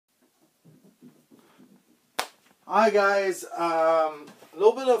Hi guys, a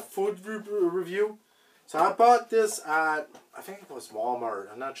little bit of food review. So I bought this at, I think it was Walmart.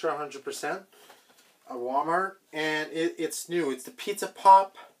 I'm not sure 100%. At Walmart, and it's new. It's the Pizza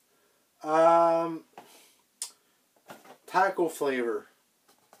Pop taco flavor.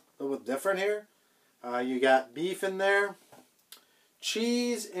 A little bit different here. You got beef in there,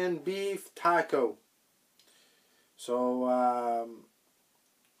 cheese and beef taco. So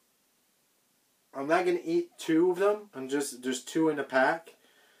I'm not gonna eat two of them. There's two in the pack.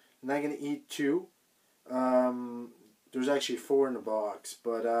 I'm not gonna eat two. There's actually four in the box,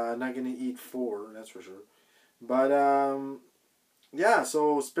 but I'm not gonna eat four. That's for sure. But yeah.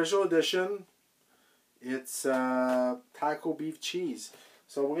 So special edition. It's taco beef cheese.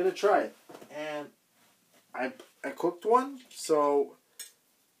 So we're gonna try it, and I cooked one. So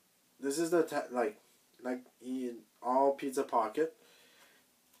this is the like in all pizza pocket.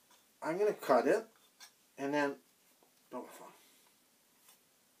 I'm gonna cut it, and then I'm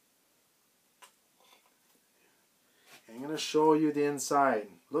gonna show you the inside.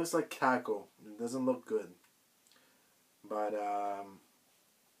 Looks like taco. It doesn't look good, but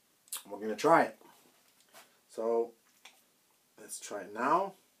we're gonna try it. So let's try it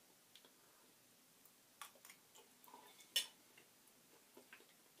now.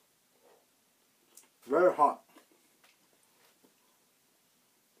 Very hot.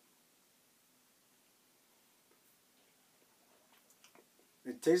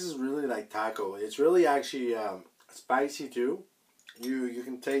 It tastes really like taco. It's really actually spicy too. You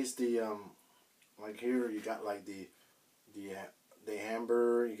can taste the like here you got like the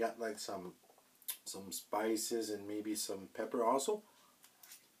hamburger. You got like some spices and maybe some pepper also.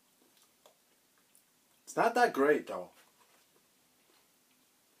 It's not that great though.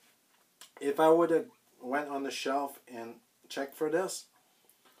 If I would have went on the shelf and checked for this,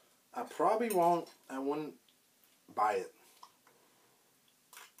 I wouldn't buy it.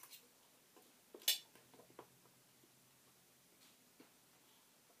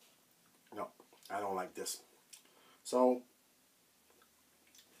 No, I don't like this. So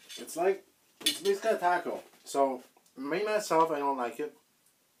it's basically a taco. So me myself, I don't like it.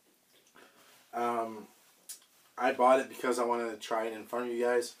 I bought it because I wanted to try it in front of you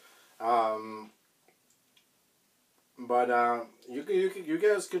guys. But you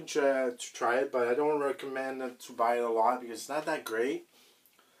guys could try it, but I don't recommend it to buy it a lot because it's not that great.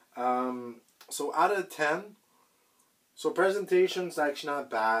 So out of 10, so presentation's actually not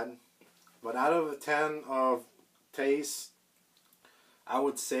bad, but out of a 10 of taste, I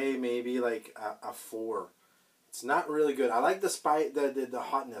would say maybe like a 4. It's not really good. I like the spice, the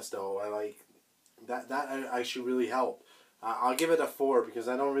hotness though. I like that actually really helped. I'll give it a 4 because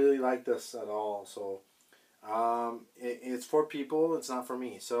I don't really like this at all. So it's for people. It's not for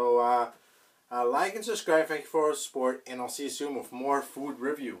me. So like and subscribe. Thank you for your support, and I'll see you soon with more food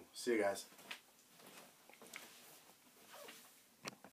review. See you guys.